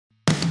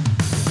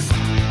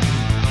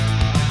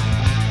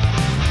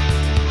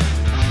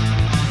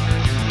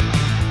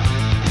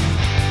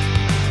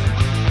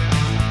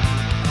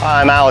Hi,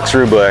 I'm Alex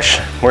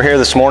Ruebush. We're here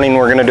this morning.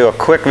 We're going to do a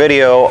quick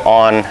video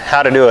on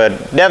how to do a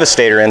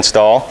Devastator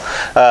install.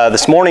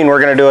 This morning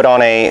we're going to do it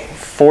on a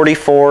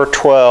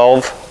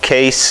 4412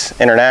 Case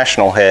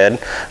International head.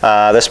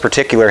 This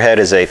particular head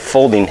is a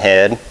folding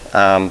head,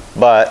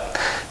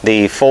 but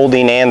the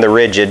folding and the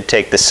rigid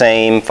take the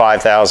same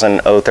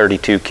 5000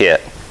 032 kit.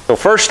 So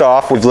first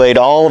off, we've laid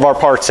all of our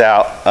parts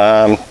out,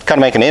 kind of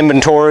make an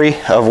inventory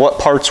of what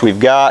parts we've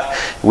got.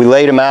 We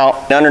laid them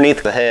out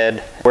underneath the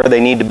head where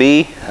they need to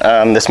be.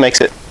 This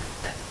makes it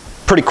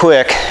pretty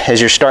quick as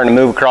you're starting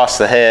to move across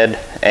the head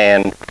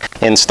and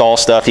install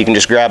stuff. You can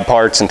just grab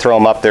parts and throw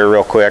them up there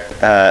real quick.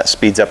 It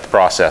speeds up the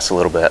process a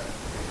little bit.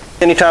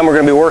 Anytime we're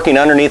going to be working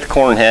underneath the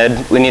corn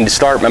head, we need to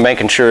start by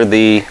making sure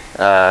the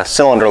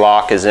cylinder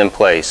lock is in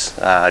place,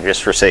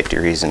 just for safety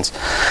reasons.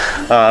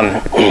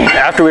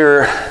 After we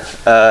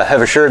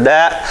have assured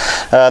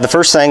that, the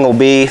first thing will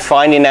be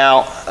finding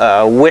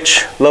out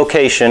which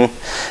location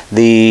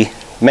the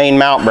main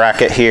mount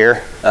bracket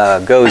here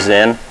goes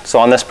in. So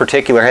on this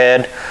particular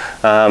head,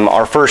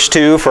 our first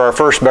two for our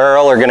first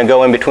barrel are going to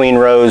go in between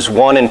rows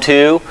 1 and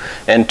 2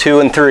 and 2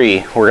 and 3.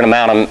 We're going to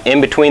mount them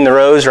in between the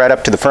rows right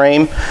up to the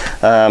frame.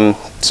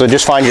 So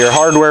just find your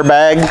hardware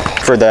bag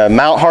for the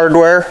mount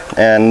hardware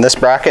and this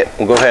bracket.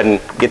 We'll go ahead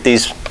and get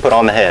these put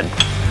on the head.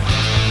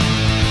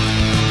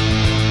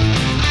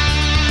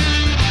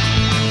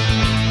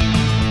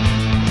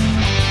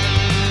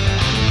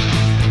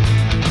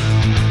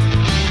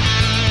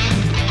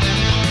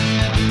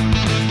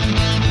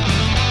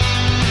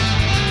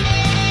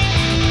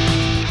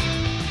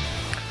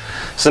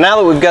 So now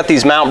that we've got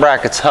these mount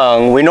brackets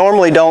hung, we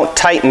normally don't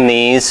tighten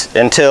these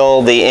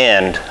until the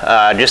end,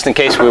 just in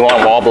case we want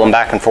to wobble them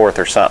back and forth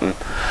or something.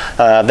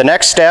 The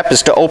next step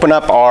is to open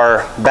up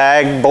our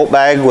bag, bolt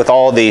bag with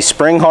all the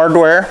spring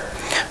hardware.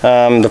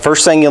 The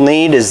first thing you'll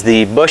need is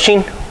the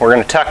bushing. We're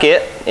going to tuck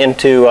it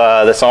into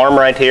this arm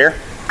right here.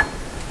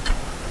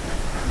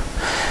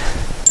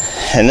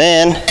 And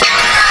then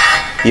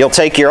you'll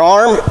take your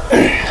arm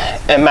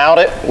and mount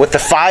it with the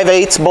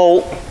 5/8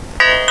 bolt.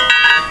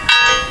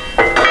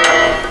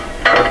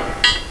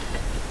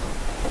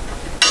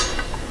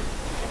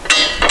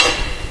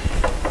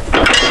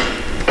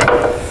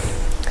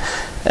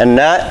 And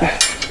nut.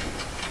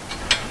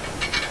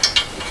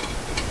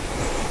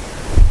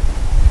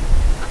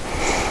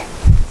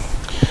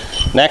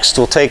 Next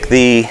we'll take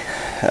the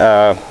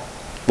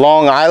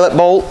long eyelet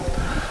bolt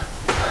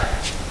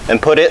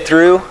and put it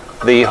through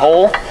the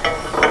hole.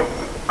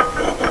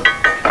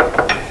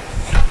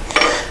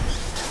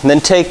 And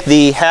then take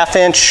the 1/2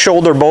 inch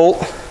shoulder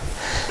bolt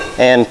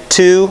and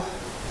two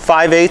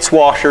 5/8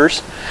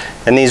 washers,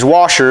 and these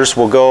washers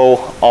will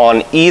go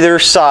on either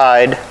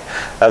side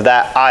of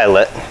that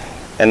eyelet,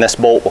 and this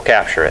bolt will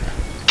capture it.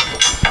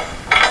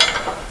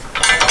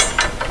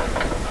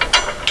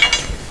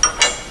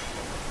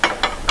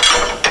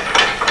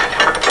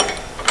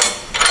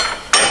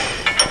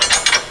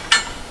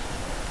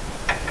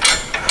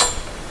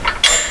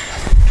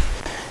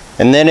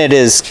 And then it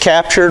is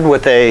captured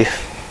with a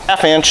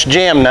 1/2 inch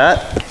jam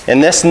nut.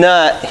 And this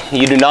nut,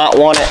 you do not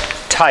want it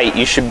tight.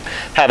 You should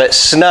have it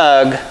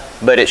snug,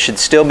 but it should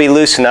still be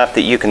loose enough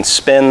that you can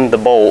spin the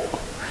bolt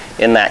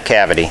in that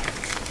cavity.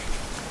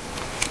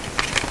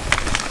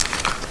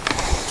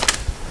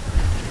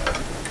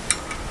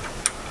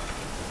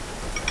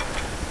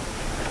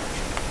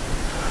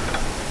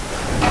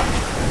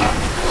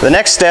 The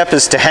next step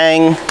is to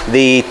hang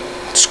the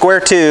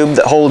square tube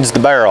that holds the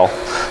barrel.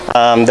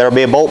 There will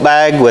be a bolt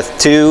bag with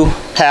two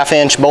 1/2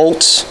 inch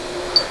bolts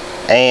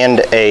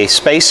and a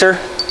spacer.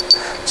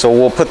 So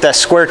we'll put that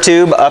square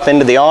tube up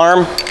into the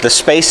arm. The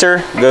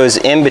spacer goes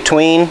in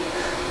between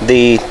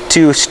the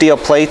two steel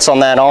plates on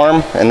that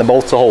arm, and the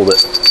bolts will hold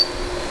it.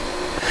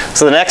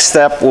 So the next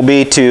step will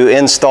be to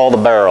install the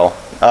barrel.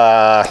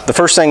 The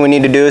first thing we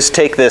need to do is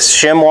take this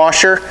shim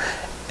washer,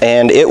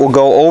 and it will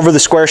go over the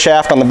square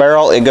shaft on the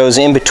barrel. It goes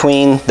in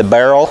between the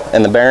barrel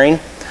and the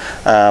bearing.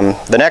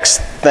 The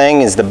next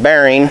thing is the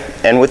bearing,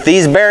 and with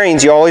these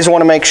bearings you always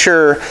want to make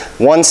sure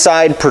one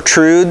side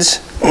protrudes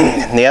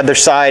and the other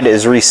side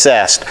is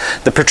recessed.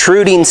 The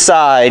protruding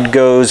side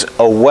goes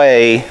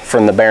away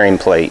from the bearing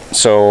plate,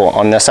 so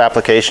on this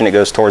application it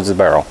goes towards the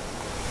barrel.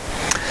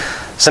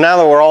 So now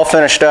that we're all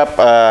finished up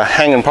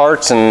hanging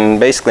parts and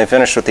basically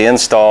finished with the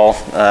install,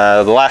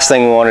 the last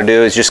thing we want to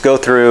do is just go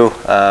through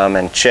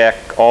and check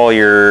all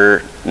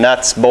your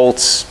nuts,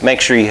 bolts,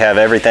 make sure you have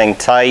everything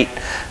tight.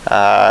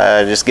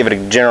 Just give it a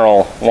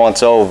general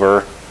once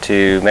over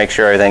to make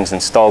sure everything's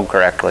installed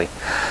correctly.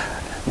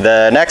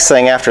 The next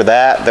thing after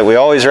that we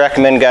always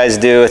recommend guys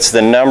do, it's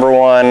the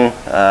 #1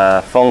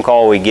 phone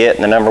call we get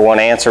and the #1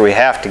 answer we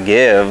have to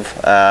give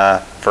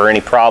for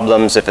any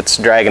problems if it's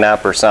dragging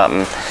up or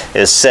something,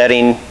 is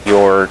setting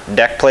your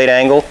deck plate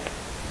angle.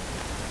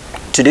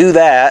 To do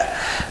that,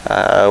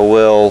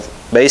 we'll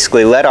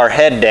basically let our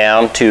head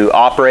down to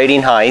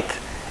operating height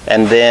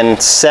and then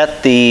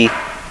set the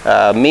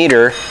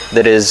meter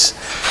that is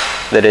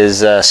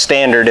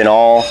standard in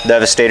all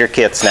Devastator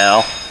kits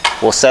now.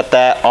 We'll set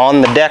that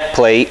on the deck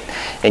plate,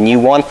 and you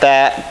want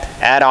that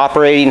At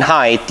operating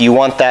height, you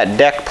want that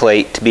deck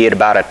plate to be at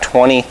about a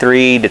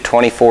 23 to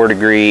 24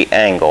 degree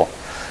angle.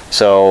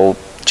 So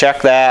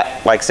check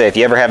that. Like I say, if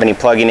you ever have any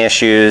plugging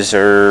issues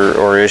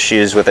or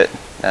issues with it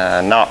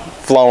not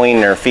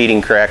flowing or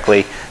feeding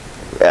correctly,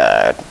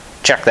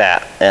 check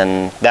that,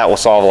 and that will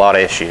solve a lot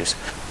of issues.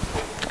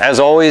 As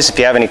always, if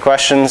you have any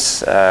questions,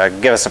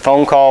 give us a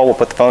phone call. We'll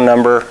put the phone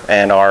number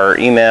and our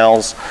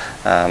emails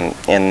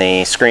in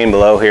the screen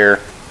below here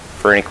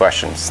for any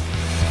questions.